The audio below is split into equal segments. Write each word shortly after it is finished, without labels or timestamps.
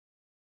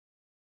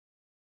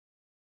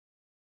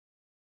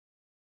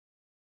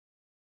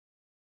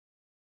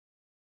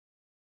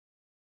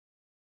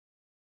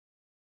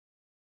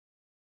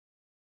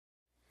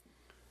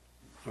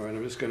All right,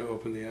 I'm just going to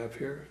open the app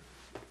here,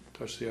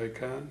 touch the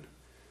icon.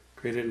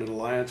 Created an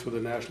alliance with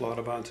the National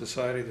Audubon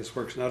Society. This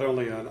works not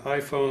only on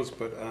iPhones,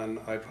 but on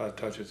iPod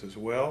touches as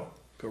well.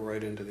 Go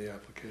right into the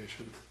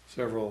application.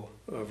 Several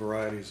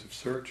varieties of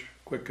search.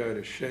 Quick guide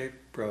is shape,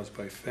 browse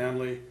by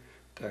family,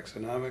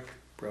 taxonomic,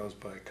 browse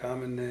by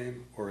common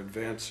name, or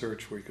advanced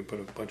search where you can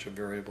put a bunch of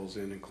variables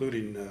in,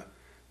 including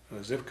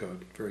zip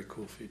code. Very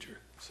cool feature.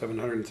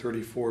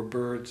 734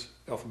 birds,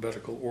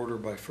 alphabetical order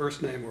by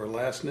first name or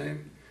last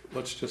name.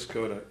 Let's just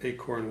go to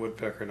acorn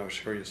woodpecker and I'll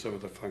show you some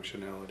of the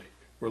functionality.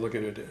 We're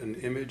looking at an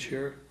image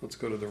here. Let's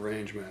go to the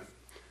range map.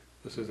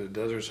 This is the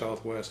desert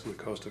southwest and the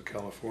coast of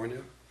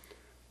California.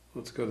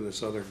 Let's go to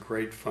this other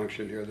great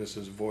function here. This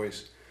is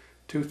voice.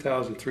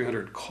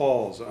 2,300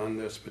 calls on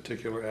this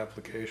particular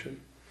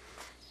application.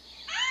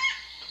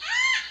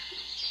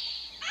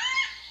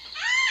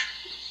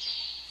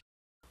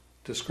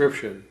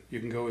 Description. You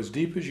can go as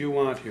deep as you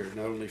want here.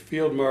 Not only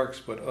field marks,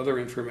 but other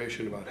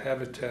information about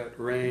habitat,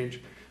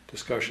 range,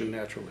 discussion,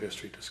 natural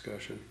history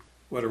discussion.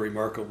 What a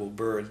remarkable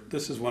bird.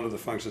 This is one of the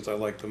functions I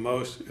like the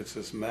most. It's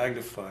this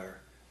magnifier.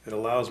 It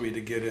allows me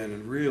to get in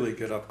and really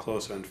get up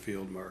close on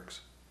field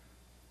marks.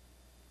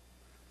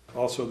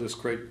 Also this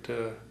great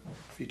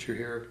feature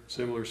here,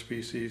 similar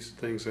species,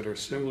 things that are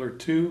similar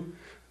to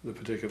the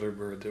particular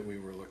bird that we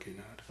were looking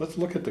at. Let's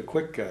look at the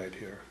quick guide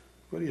here.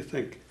 What do you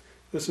think?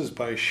 This is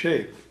by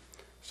shape.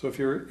 So if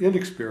you're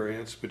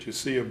inexperienced, but you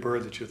see a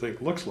bird that you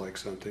think looks like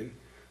something,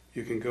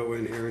 you can go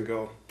in here and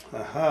go,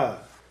 aha!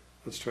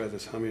 Let's try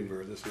this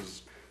hummingbird.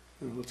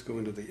 Let's go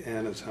into the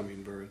Anna's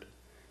hummingbird.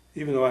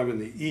 Even though I'm in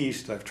the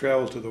east, I've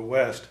traveled to the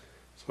west,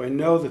 so I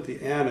know that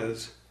the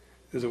Anna's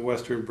is a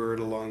western bird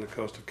along the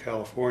coast of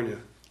California.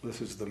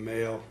 This is the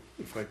male.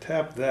 If I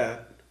tap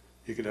that,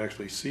 you can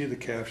actually see the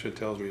caption. It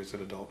tells me it's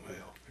an adult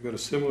male. If I go to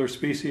similar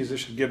species, this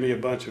should give me a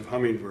bunch of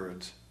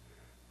hummingbirds.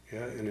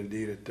 Yeah, and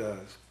indeed it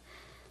does.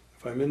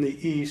 If I'm in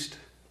the east,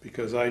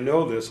 because I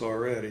know this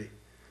already,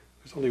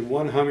 there's only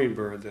one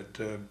hummingbird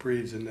that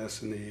breeds and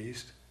nests in the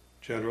east,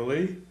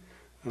 generally,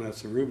 and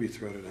that's the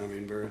ruby-throated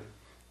hummingbird.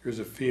 Here's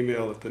a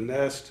female at the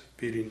nest,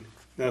 feeding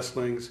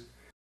nestlings,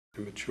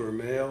 a mature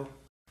male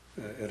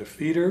at a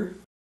feeder.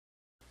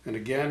 And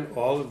again,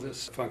 all of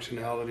this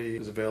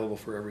functionality is available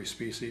for every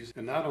species,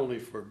 and not only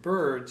for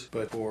birds,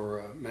 but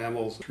for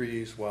mammals,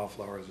 trees,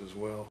 wildflowers as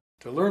well.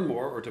 To learn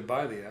more or to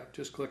buy the app,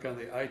 just click on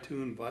the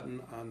iTunes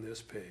button on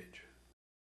this page.